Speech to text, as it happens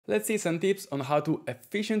let's see some tips on how to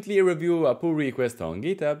efficiently review a pull request on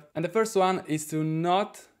GitHub. And the first one is to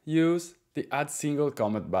not use the add single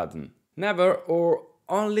comment button. Never, or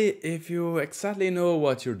only if you exactly know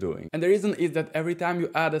what you're doing. And the reason is that every time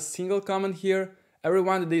you add a single comment here,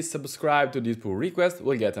 everyone that is subscribed to this pull request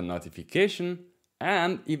will get a notification,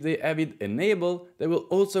 and if they have it enabled, they will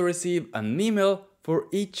also receive an email for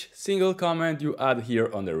each single comment you add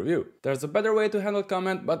here on the review. There's a better way to handle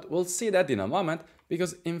comment, but we'll see that in a moment,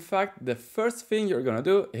 because in fact the first thing you're gonna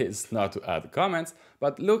do is not to add comments,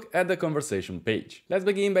 but look at the conversation page. Let's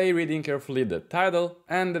begin by reading carefully the title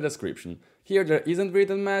and the description. Here there isn't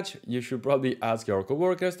written much, you should probably ask your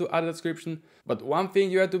coworkers to add a description, but one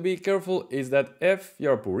thing you have to be careful is that if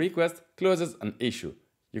your pull request closes an issue,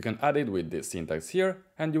 you can add it with this syntax here,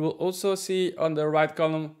 and you will also see on the right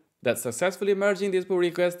column that successfully merging this pull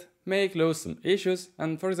request may close some issues,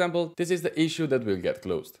 and for example, this is the issue that will get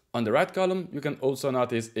closed. On the right column, you can also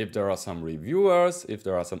notice if there are some reviewers, if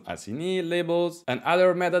there are some assignee labels, and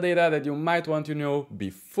other metadata that you might want to know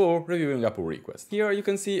before reviewing a pull request. Here you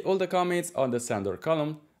can see all the commits on the sender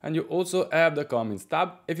column, and you also have the comments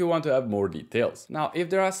tab if you want to have more details. Now,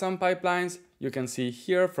 if there are some pipelines, you can see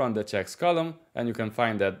here from the checks column, and you can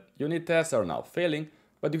find that unit tests are now failing,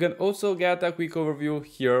 but you can also get a quick overview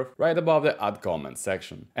here right above the add comments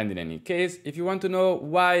section. And in any case, if you want to know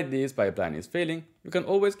why this pipeline is failing, you can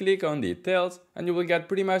always click on details and you will get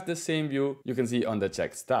pretty much the same view you can see on the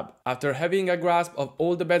checks tab. After having a grasp of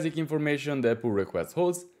all the basic information the pull request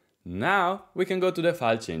holds, now we can go to the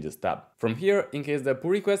File Changes tab. From here, in case the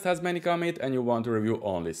pull request has many commits and you want to review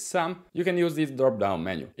only some, you can use this drop-down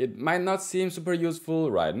menu. It might not seem super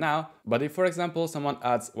useful right now, but if for example someone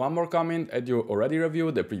adds one more comment and you already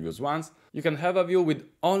reviewed the previous ones, you can have a view with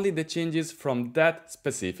only the changes from that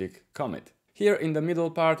specific commit. Here in the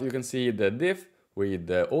middle part you can see the diff with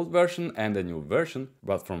the old version and the new version,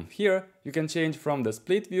 but from here you can change from the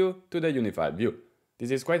split view to the unified view. This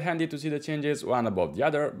is quite handy to see the changes one above the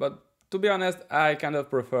other, but to be honest, I kind of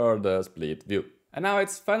prefer the split view. And now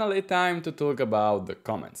it's finally time to talk about the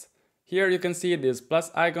comments. Here you can see this plus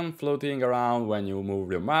icon floating around when you move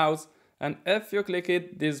your mouse, and if you click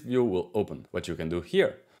it, this view will open. What you can do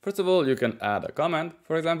here. First of all, you can add a comment,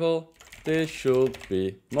 for example, this should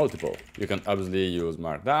be multiple. You can obviously use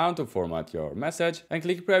Markdown to format your message and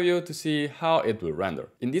click preview to see how it will render.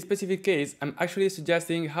 In this specific case, I'm actually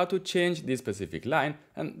suggesting how to change this specific line,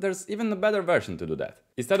 and there's even a better version to do that.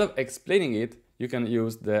 Instead of explaining it, you can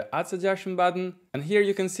use the add suggestion button, and here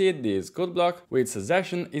you can see this code block with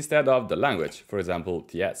suggestion instead of the language, for example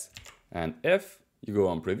TS. And if you go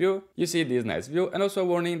on preview, you see this nice view and also a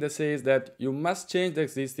warning that says that you must change the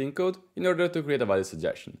existing code in order to create a valid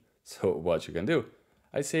suggestion. So what you can do,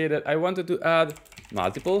 I say that I wanted to add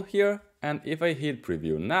multiple here, and if I hit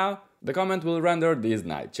preview now, the comment will render this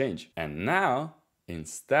nice change. And now,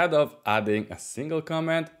 instead of adding a single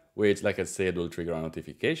comment, which like I said will trigger a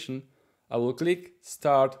notification, I will click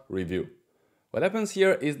start review. What happens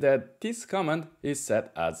here is that this comment is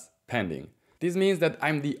set as pending. This means that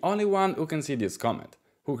I'm the only one who can see this comment.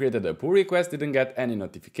 Who created the pull request didn't get any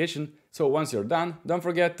notification, so once you're done, don't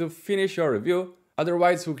forget to finish your review.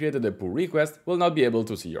 Otherwise, who created the pull request will not be able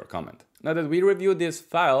to see your comment. Now that we reviewed this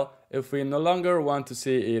file, if we no longer want to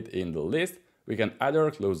see it in the list, we can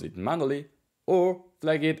either close it manually or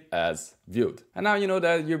flag it as viewed. And now you know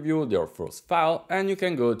that you viewed your first file and you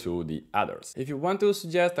can go to the others. If you want to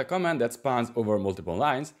suggest a comment that spans over multiple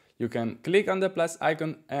lines, you can click on the plus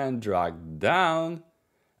icon and drag down.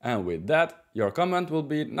 And with that, your comment will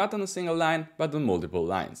be not on a single line, but on multiple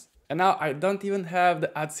lines. And now I don't even have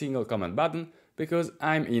the add single comment button, because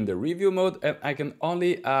I'm in the review mode and I can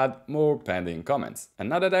only add more pending comments. And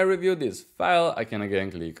now that I reviewed this file, I can again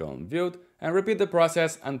click on viewed and repeat the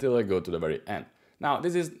process until I go to the very end. Now,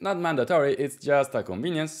 this is not mandatory, it's just a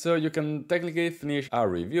convenience, so you can technically finish a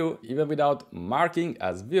review even without marking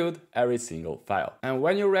as viewed every single file. And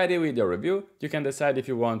when you're ready with your review, you can decide if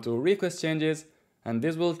you want to request changes, and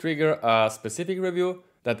this will trigger a specific review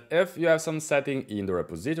that if you have some setting in the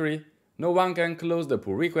repository, no one can close the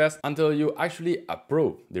pull request until you actually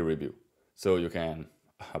approve the review. So you can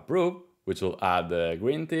approve, which will add the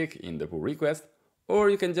green tick in the pull request,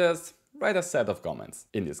 or you can just write a set of comments.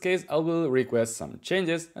 In this case, I will request some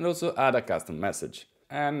changes and also add a custom message.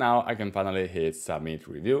 And now I can finally hit submit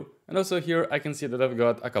review. And also here I can see that I've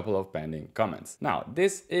got a couple of pending comments. Now,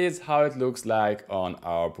 this is how it looks like on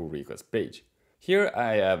our pull request page. Here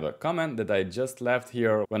I have a comment that I just left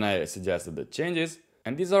here when I suggested the changes.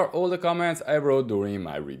 And these are all the comments I wrote during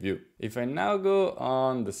my review. If I now go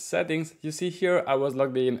on the settings, you see here I was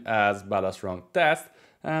logged in as Badastrong Test,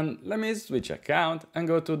 And let me switch account and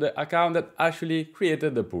go to the account that actually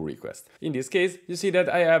created the pull request. In this case, you see that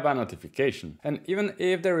I have a notification. And even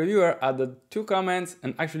if the reviewer added 2 comments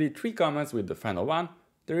and actually 3 comments with the final one,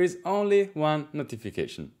 there is only one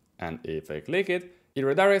notification. And if I click it, it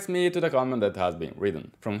redirects me to the comment that has been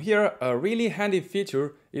written. From here, a really handy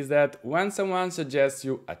feature is that when someone suggests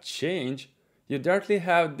you a change, you directly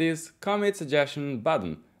have this commit suggestion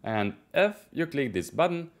button. And if you click this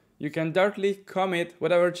button, you can directly commit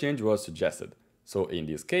whatever change was suggested. So in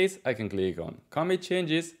this case, I can click on commit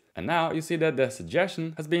changes, and now you see that the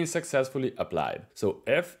suggestion has been successfully applied. So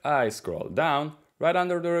if I scroll down, right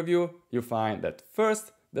under the review, you find that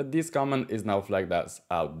first, that this comment is now flagged as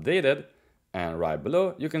outdated, and right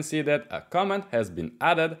below, you can see that a comment has been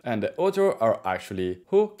added, and the author are actually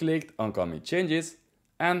who clicked on commit changes,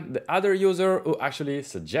 and the other user who actually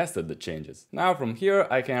suggested the changes. Now from here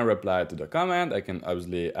I can reply to the comment, I can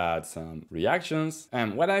obviously add some reactions,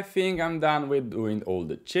 and when I think I'm done with doing all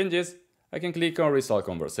the changes, I can click on resolve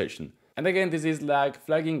conversation. And again, this is like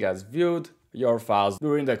flagging as viewed your files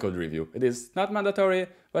during the code review. It is not mandatory,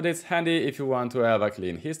 but it's handy if you want to have a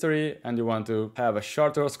clean history and you want to have a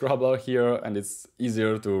shorter scroll bar here, and it's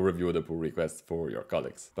easier to review the pull requests for your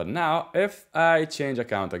colleagues. But now if I change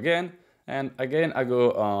account again, and again I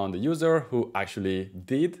go on the user who actually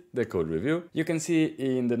did the code review, you can see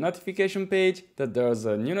in the notification page that there's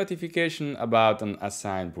a new notification about an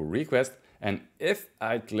assigned pull request, and if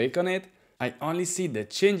I click on it, I only see the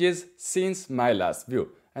changes since my last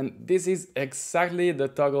view. And this is exactly the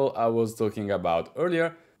toggle I was talking about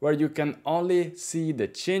earlier, where you can only see the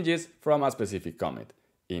changes from a specific commit.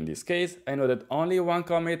 In this case, I know that only one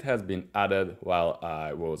commit has been added while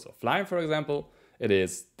I was offline, for example. It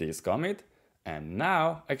is this commit, and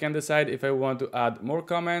now I can decide if I want to add more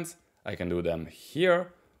comments. I can do them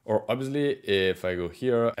here, or obviously if I go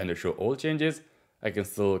here and I show all changes, I can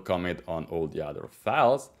still commit on all the other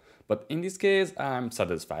files. But in this case, I'm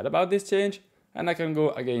satisfied about this change, and I can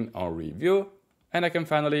go again on review, and I can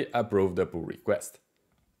finally approve the pull request.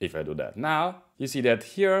 If I do that now, you see that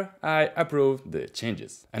here I approve the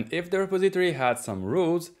changes. And if the repository had some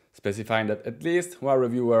rules specifying that at least one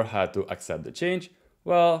reviewer had to accept the change,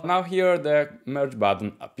 well, now here the merge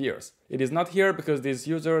button appears. It is not here because this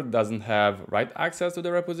user doesn't have write access to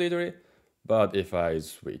the repository, but if I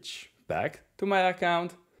switch back to my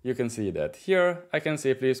account, you can see that here I can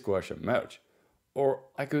safely squash a merge. Or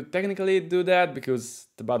I could technically do that because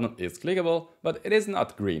the button is clickable, but it is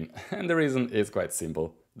not green, and the reason is quite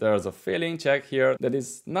simple. There's a failing check here that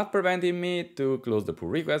is not preventing me to close the pull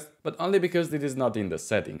request, but only because this is not in the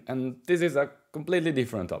setting, and this is a completely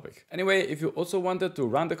different topic. Anyway, if you also wanted to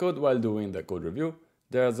run the code while doing the code review,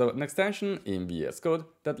 there's an extension in VS Code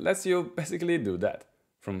that lets you basically do that.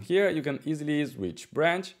 From here you can easily switch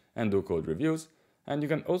branch and do code reviews, and you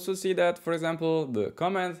can also see that, for example, the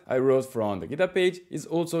comment I wrote from the GitHub page is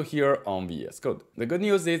also here on VS Code. The good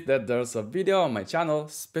news is that there's a video on my channel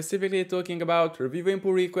specifically talking about reviewing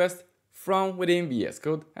pull requests from within VS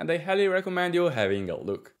Code, and I highly recommend you having a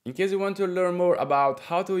look. In case you want to learn more about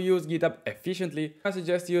how to use GitHub efficiently, I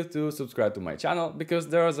suggest you to subscribe to my channel because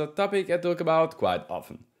there's a topic I talk about quite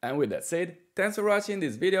often. And with that said, thanks for watching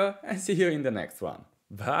this video and see you in the next one.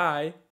 Bye!